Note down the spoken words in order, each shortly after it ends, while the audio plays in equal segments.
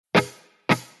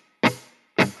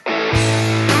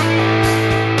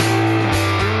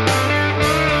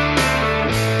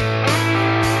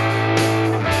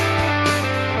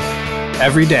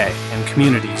Every day, in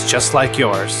communities just like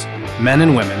yours, men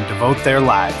and women devote their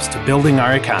lives to building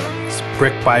our economies,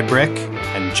 brick by brick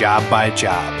and job by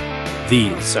job.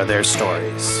 These are their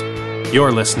stories.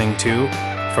 You're listening to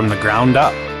From the Ground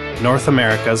Up, North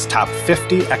America's top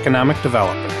 50 economic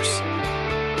developers.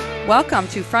 Welcome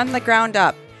to From the Ground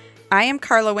Up. I am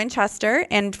Carla Winchester,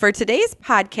 and for today's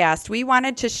podcast, we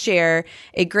wanted to share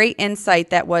a great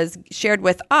insight that was shared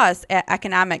with us at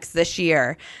ECONOMIX this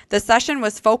year. The session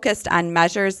was focused on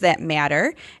measures that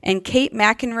matter, and Kate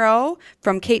McEnroe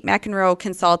from Kate McEnroe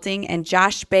Consulting and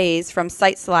Josh Bays from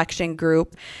Site Selection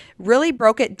Group really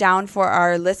broke it down for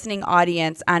our listening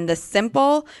audience on the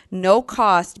simple, no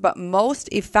cost, but most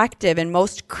effective and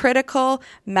most critical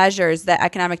measures that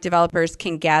economic developers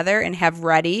can gather and have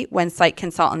ready when site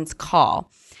consultants call.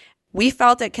 We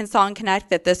felt at Consultant Connect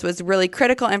that this was really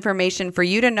critical information for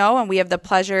you to know, and we have the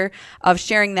pleasure of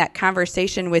sharing that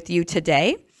conversation with you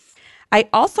today. I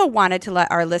also wanted to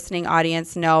let our listening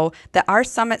audience know that our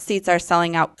summit seats are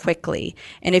selling out quickly.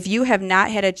 And if you have not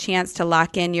had a chance to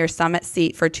lock in your summit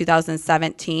seat for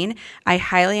 2017, I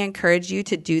highly encourage you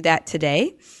to do that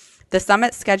today. The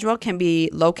summit schedule can be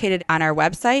located on our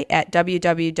website at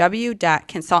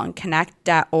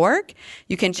www.consultantconnect.org.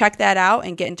 You can check that out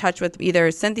and get in touch with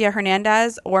either Cynthia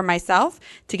Hernandez or myself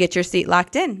to get your seat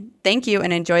locked in. Thank you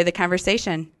and enjoy the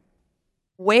conversation.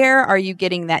 Where are you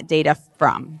getting that data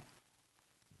from?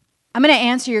 I'm going to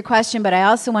answer your question, but I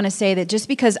also want to say that just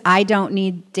because I don't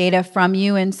need data from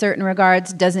you in certain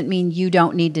regards doesn't mean you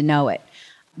don't need to know it.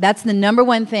 That's the number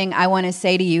one thing I want to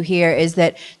say to you here is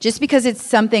that just because it's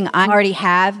something I already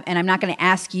have and I'm not going to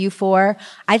ask you for,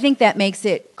 I think that makes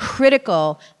it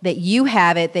critical that you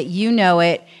have it, that you know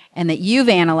it, and that you've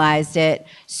analyzed it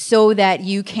so that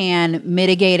you can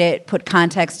mitigate it, put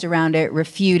context around it,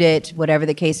 refute it, whatever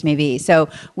the case may be. So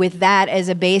with that as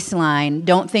a baseline,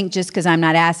 don't think just because I'm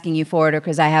not asking you for it or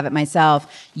because I have it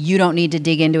myself, you don't need to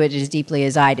dig into it as deeply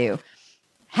as I do.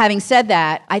 Having said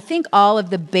that, I think all of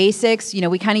the basics,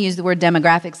 we kind of use the word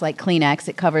demographics like Kleenex.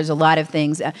 It covers a lot of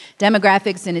things.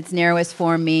 Demographics in its narrowest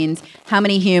form means how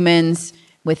many humans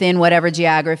within whatever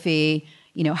geography,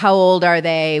 how old are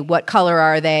they, what color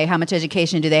are they, how much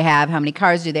education do they have, how many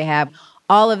cars do they have.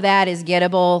 All of that is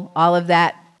gettable. All of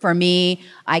that, for me,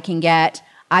 I can get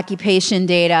occupation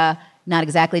data, not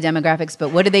exactly demographics,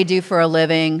 but what do they do for a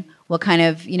living, what kind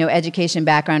of education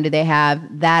background do they have,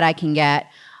 that I can get.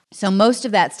 So most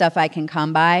of that stuff I can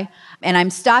come by, and I'm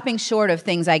stopping short of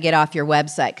things I get off your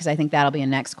website because I think that'll be a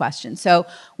next question. So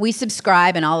we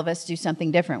subscribe, and all of us do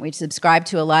something different. We subscribe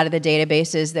to a lot of the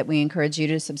databases that we encourage you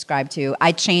to subscribe to.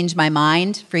 I change my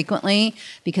mind frequently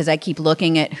because I keep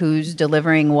looking at who's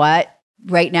delivering what.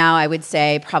 Right now, I would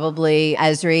say probably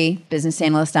Esri, Business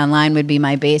Analyst Online, would be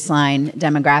my baseline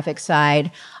demographic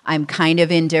side. I'm kind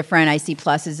of indifferent. I see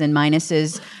pluses and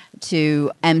minuses to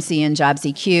MC and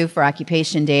JobsEQ for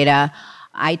occupation data.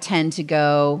 I tend to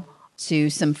go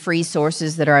to some free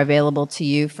sources that are available to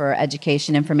you for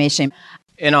education information.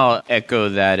 And I'll echo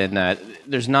that in that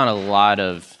there's not a lot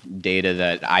of data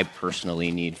that I personally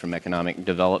need from economic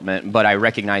development, but I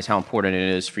recognize how important it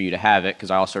is for you to have it because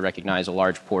I also recognize a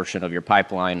large portion of your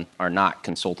pipeline are not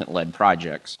consultant-led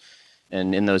projects.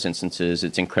 And in those instances,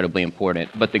 it's incredibly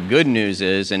important. But the good news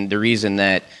is, and the reason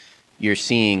that you're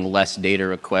seeing less data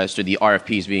requests or the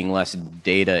RFPs being less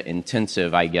data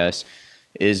intensive, I guess,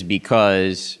 is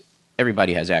because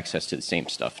everybody has access to the same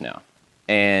stuff now.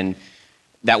 And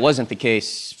that wasn't the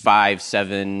case 5,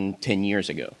 7, 10 years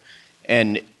ago.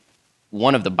 And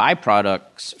one of the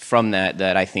byproducts from that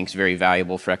I think is very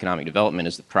valuable for economic development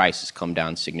is the price has come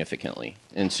down significantly.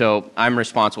 And so I'm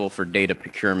responsible for data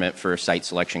procurement for a site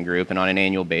selection group. And on an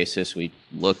annual basis, we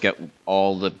look at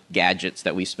all the gadgets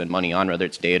that we spend money on, whether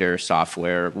it's data or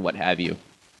software, what have you.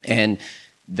 And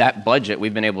that budget,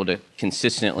 we've been able to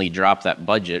consistently drop that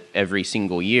budget every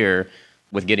single year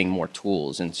with getting more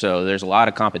tools. And so there's a lot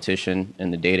of competition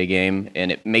in the data game,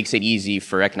 and it makes it easy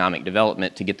for economic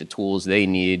development to get the tools they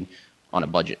need on a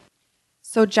budget.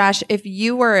 So Josh, if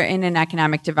you were in an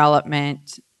economic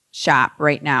development shop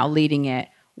right now leading it,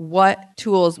 what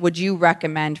tools would you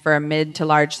recommend for a mid to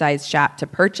large size shop to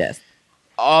purchase?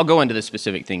 I'll go into the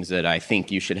specific things that I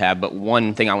think you should have, but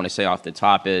one thing I want to say off the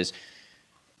top is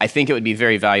I think it would be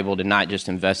very valuable to not just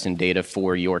invest in data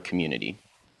for your community,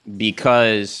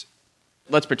 because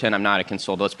let's pretend I'm not a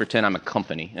consultant. Let's pretend I'm a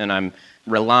company, and I'm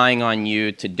relying on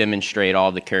you to demonstrate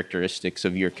all the characteristics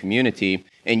of your community,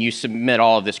 and you submit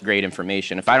all of this great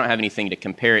information. If I don't have anything to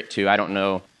compare it to, I don't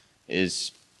know,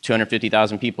 is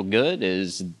 250,000 people good?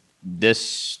 Is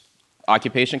this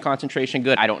occupation concentration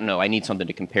good? I don't know. I need something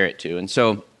to compare it to. And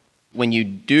so when you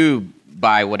do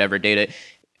buy whatever data,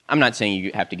 I'm not saying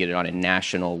you have to get it on a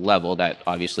national level. That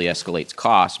obviously escalates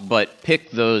costs, but pick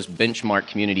those benchmark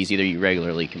communities either you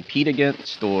regularly compete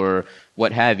against or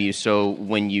what have you. So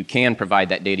when you can provide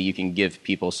that data, you can give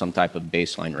people some type of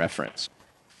baseline reference.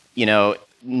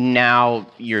 Now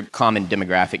your common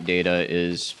demographic data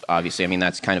is obviously,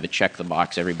 that's kind of a check the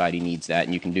box. Everybody needs that,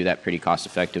 and you can do that pretty cost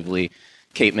effectively.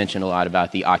 Kate mentioned a lot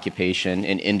about the occupation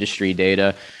and industry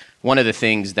data. One of the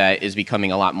things that is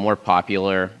becoming a lot more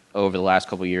popular over the last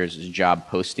couple of years is job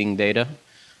posting data.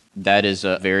 That is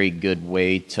a very good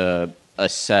way to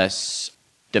assess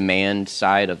demand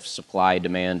side of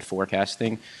supply-demand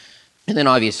forecasting. And then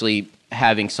obviously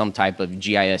having some type of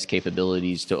GIS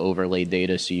capabilities to overlay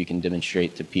data so you can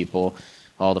demonstrate to people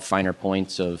all the finer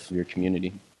points of your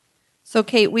community. So,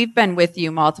 Kate, we've been with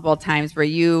you multiple times where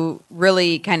you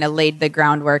really kind of laid the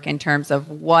groundwork in terms of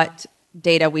what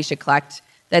data we should collect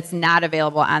that's not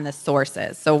available on the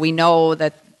sources. So we know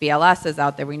that BLS is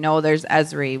out there. We know there's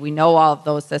Esri. We know all of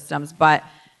those systems. But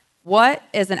what,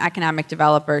 as an economic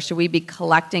developer, should we be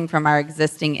collecting from our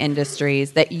existing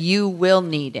industries that you will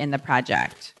need in the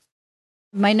project?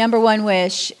 My number one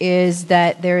wish is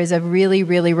that there is a really,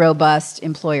 really robust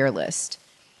employer list.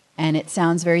 And it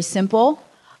sounds very simple.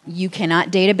 You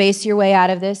cannot database your way out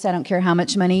of this. I don't care how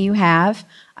much money you have.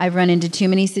 I've run into too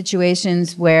many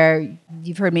situations where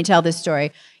you've heard me tell this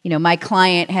story. My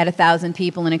client had 1,000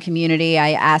 people in a community.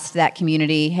 I asked that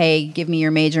community, hey, give me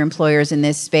your major employers in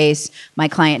this space. My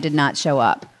client did not show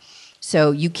up.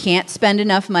 So you can't spend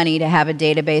enough money to have a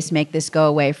database make this go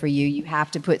away for you. You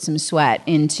have to put some sweat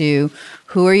into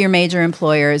who are your major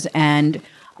employers and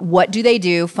what do they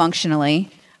do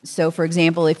functionally. So, for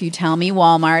example, if you tell me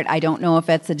Walmart, I don't know if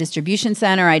it's a distribution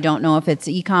center. I don't know if it's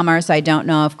e-commerce. I don't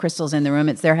know if Crystal's in the room.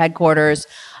 It's their headquarters.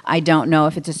 I don't know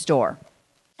if it's a store.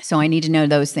 So I need to know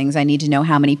those things. I need to know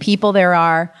how many people there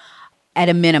are at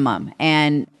a minimum.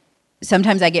 And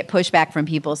sometimes I get pushback from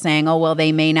people saying, oh, well,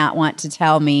 they may not want to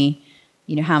tell me,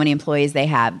 how many employees they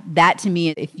have. That, to me,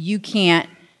 if you can't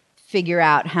figure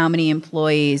out how many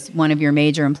employees one of your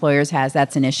major employers has,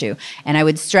 that's an issue. And I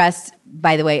would stress,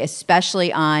 by the way,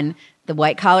 especially on the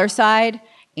white-collar side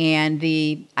and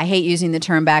I hate using the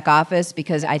term back office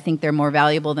because I think they're more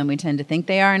valuable than we tend to think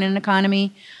they are in an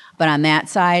economy. But on that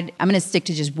side, I'm going to stick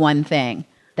to just one thing.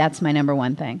 That's my number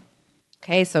one thing.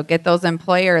 Okay, so get those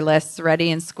employer lists ready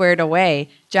and squared away.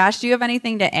 Josh, do you have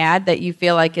anything to add that you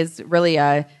feel like is really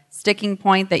a sticking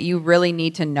point that you really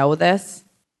need to know this?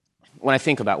 When I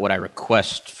think about what I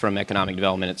request from economic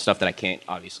development, it's stuff that I can't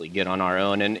obviously get on our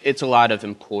own, and it's a lot of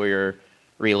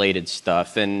employer-related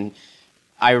stuff. And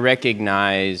I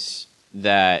recognize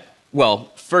that,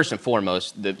 well, first and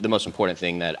foremost, the most important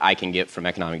thing that I can get from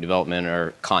economic development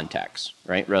are contacts,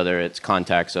 right? Whether it's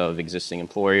contacts of existing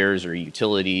employers or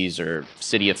utilities or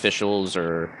city officials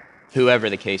or whoever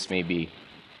the case may be.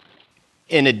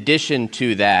 In addition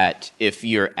to that, if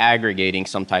you're aggregating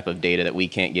some type of data that we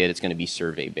can't get, it's going to be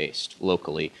survey-based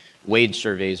locally. Wage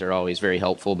surveys are always very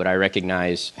helpful, but I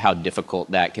recognize how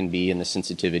difficult that can be and the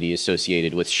sensitivity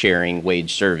associated with sharing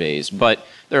wage surveys. But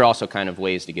there are also kind of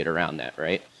ways to get around that,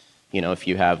 right? If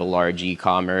you have a large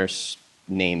e-commerce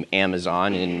name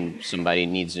Amazon and somebody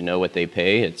needs to know what they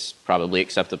pay, it's probably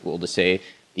acceptable to say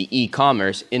the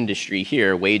e-commerce industry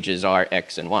here, wages are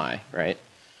X and Y, right?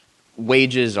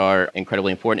 Wages are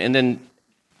incredibly important. And then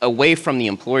away from the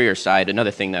employer side,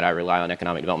 another thing that I rely on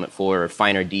economic development for are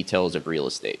finer details of real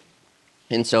estate.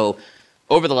 And so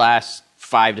over the last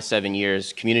 5 to 7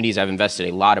 years, communities have invested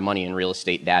a lot of money in real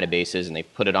estate databases and they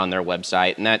put it on their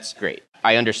website, and that's great.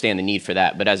 I understand the need for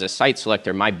that. But as a site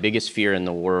selector, my biggest fear in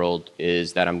the world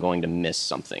is that I'm going to miss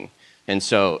something. And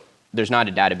so there's not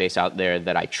a database out there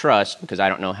that I trust because I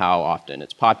don't know how often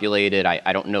it's populated.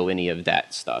 I don't know any of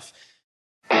that stuff.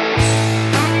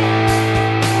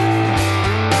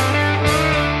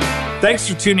 Thanks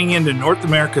for tuning in to North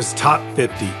America's Top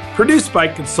 50, produced by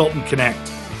Consultant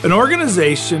Connect, an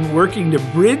organization working to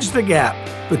bridge the gap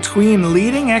between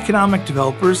leading economic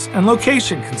developers and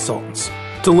location consultants.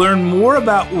 To learn more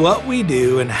about what we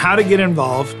do and how to get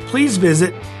involved, please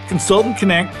visit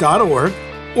consultantconnect.org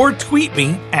or tweet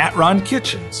me at Ron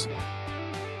Kitchens.